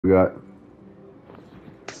We got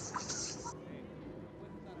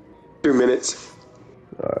 2 minutes.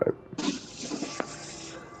 alright.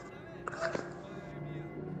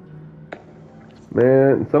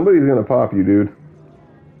 Man, somebody's gonna pop you, dude.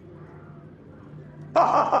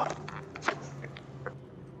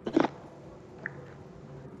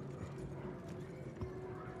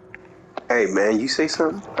 Hey man, you say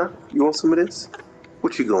something? Huh? You want some of this?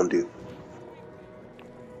 What you gonna do?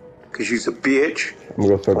 Cause you's a bitch. I'm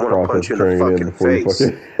gonna start I the wanna process punch of you in the turning it in fucking before you face.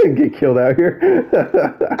 fucking get killed out here.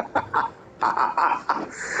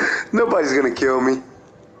 Nobody's gonna kill me.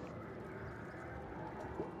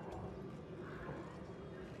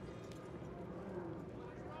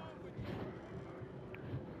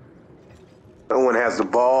 No one has the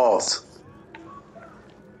balls.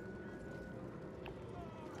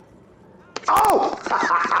 Oh!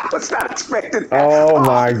 I was not expecting that. Oh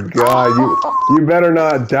my god, you better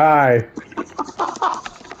not die.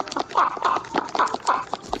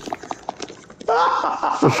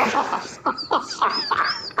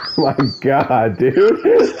 My god, dude.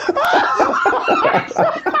 I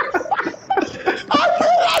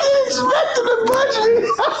didn't expect him to punch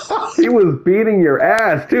me. He was beating your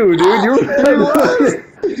ass too, dude. You were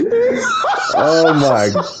Oh my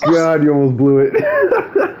god, you almost blew it.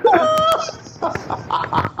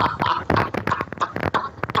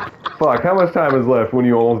 Fuck, how much time is left when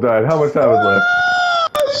you almost died? How much time is left?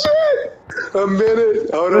 Oh, shit! A minute.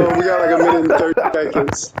 Hold on, we got like a minute and 30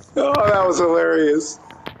 seconds. Oh, that was hilarious.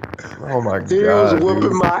 Oh my god, He was whooping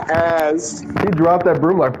dude. my ass. He dropped that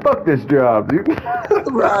broom like, fuck this job, dude.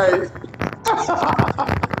 Right.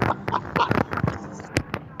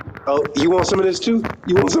 Oh, you want some of this too?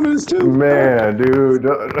 You want some of this too? Man, dude.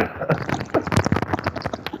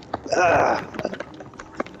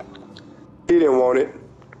 He didn't want it.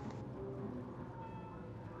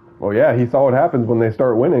 Well, yeah, he saw what happens when they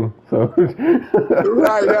start winning, so.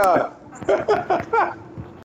 Right up.